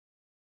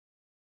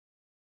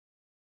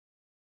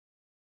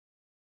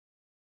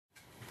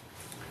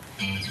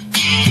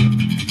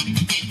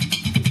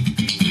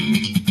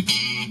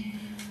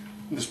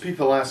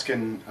people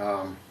asking,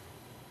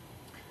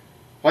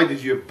 why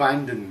did you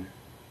abandon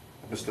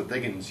Mr.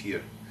 Diggins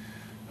here?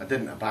 I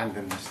didn't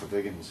abandon Mr.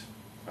 Diggins.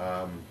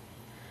 There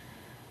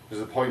was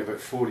a point about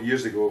 4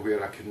 years ago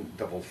where I couldn't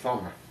double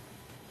thumb.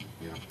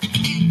 Yeah.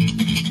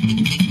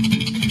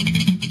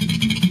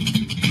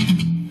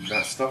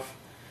 That stuff.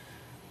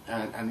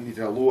 And I needed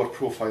a lower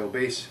profile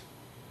bass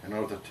in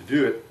order to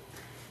do it.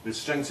 The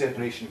string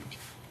separation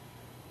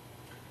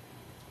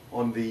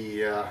on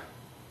the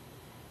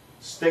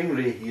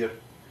Stingray here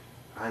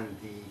and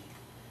the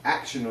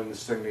action on the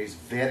Stingray is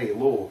very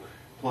low,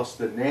 plus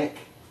the neck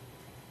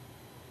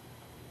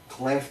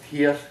cleft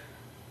here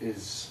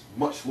is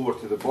much lower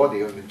to the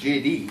body. On the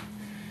JD,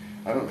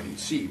 I don't know if you can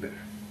see, but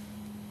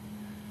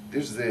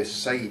there's the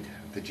side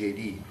of the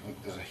JD.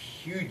 There's a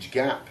huge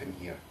gap in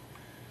here,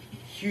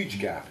 huge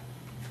gap.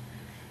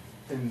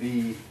 In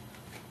the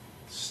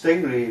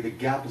Stingray, the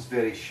gap is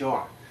very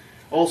short.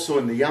 Also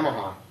in the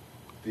Yamaha,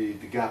 the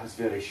gap is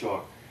very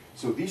short.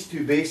 So these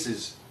two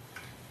basses,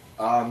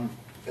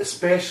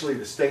 especially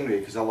the Stingray,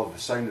 because I love the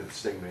sound of the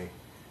Stingray,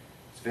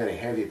 it's very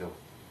heavy though,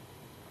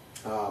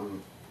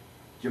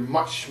 you're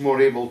much more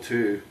able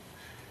to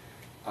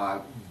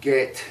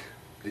get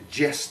the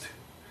gist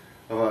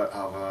of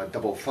a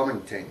double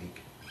thumbing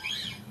technique.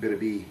 Better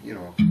be, you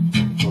know,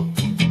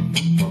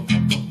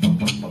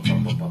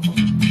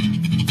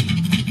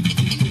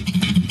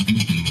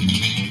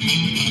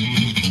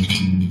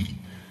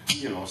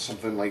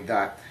 something like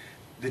that.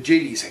 The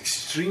JD is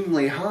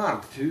extremely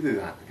hard to do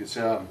that because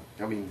I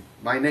mean,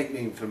 my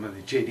nickname for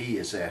the JD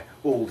is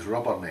old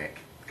rubber neck,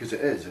 because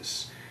it is.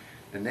 It's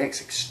the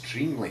neck's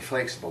extremely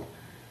flexible.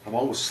 I'm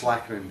always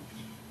slackening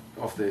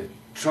off the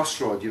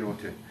truss rod, you know,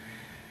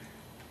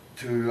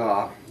 to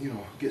you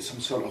know, get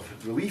some sort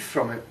of relief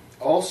from it.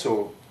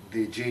 Also,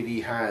 the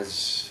JD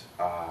has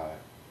a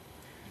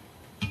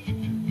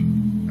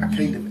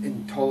kind of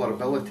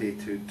intolerability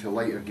to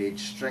lighter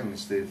gauge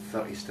strings, the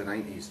 30s to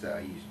 90s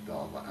that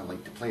I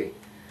like to play.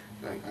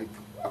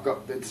 I've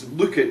got,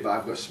 look at, but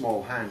I've got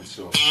small hands,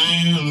 so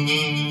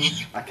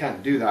I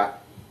can't do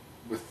that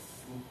with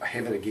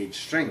heavier gauge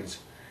strings.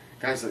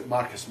 Guys like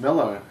Marcus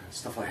Miller and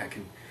stuff like that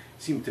can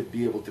seem to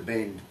be able to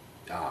bend,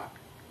 you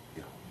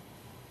know,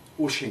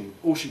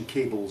 ocean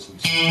cables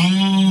and stuff.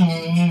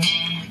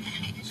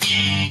 So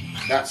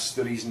that's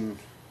the reason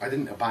I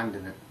didn't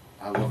abandon it.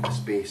 I love this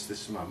bass.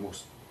 This is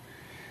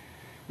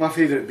my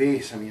favourite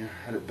bass. I mean, I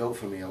had it built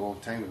for me a long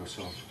time ago,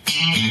 so.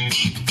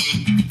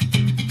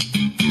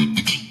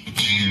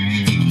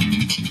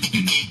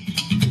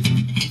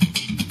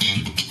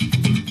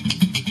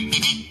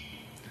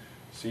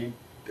 See,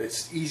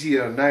 it's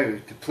easier now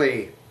to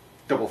play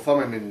double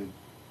thumbing and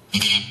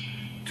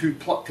two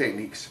pluck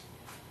techniques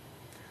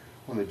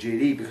on the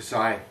JD because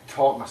I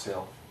taught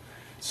myself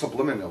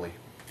subliminally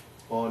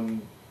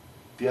on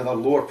the other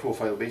lower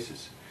profile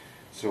basses.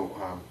 So,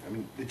 I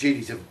mean, the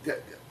JD's an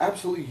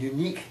absolutely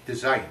unique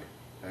design.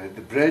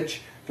 The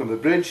bridge, from the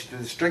bridge to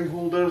the string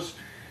holders,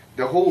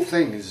 the whole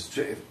thing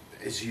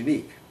is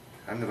unique.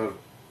 I've never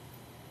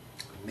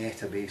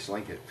met a bass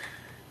like it.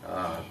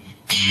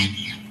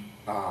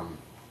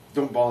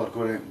 Don't bother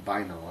going out and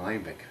buying an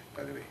alembic,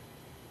 by the way.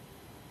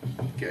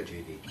 Get a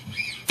JD.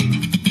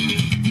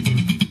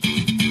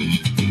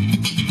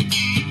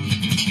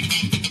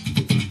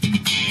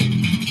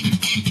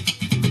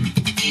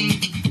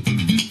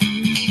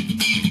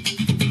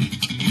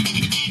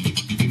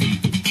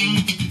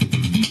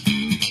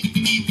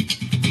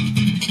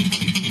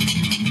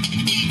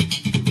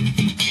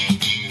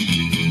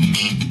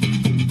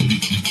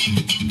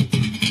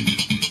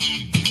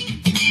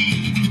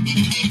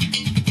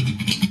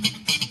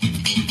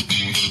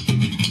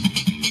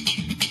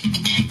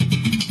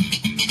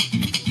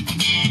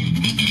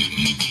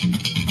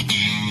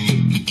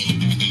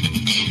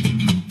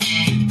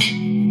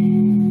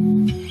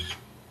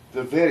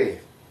 Very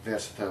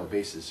versatile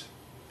basses.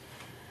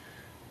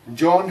 And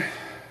John,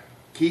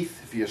 Keith,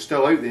 if you're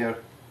still out there,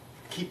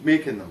 keep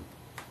making them.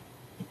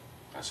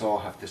 That's all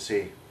I have to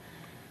say.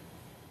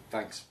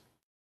 Thanks.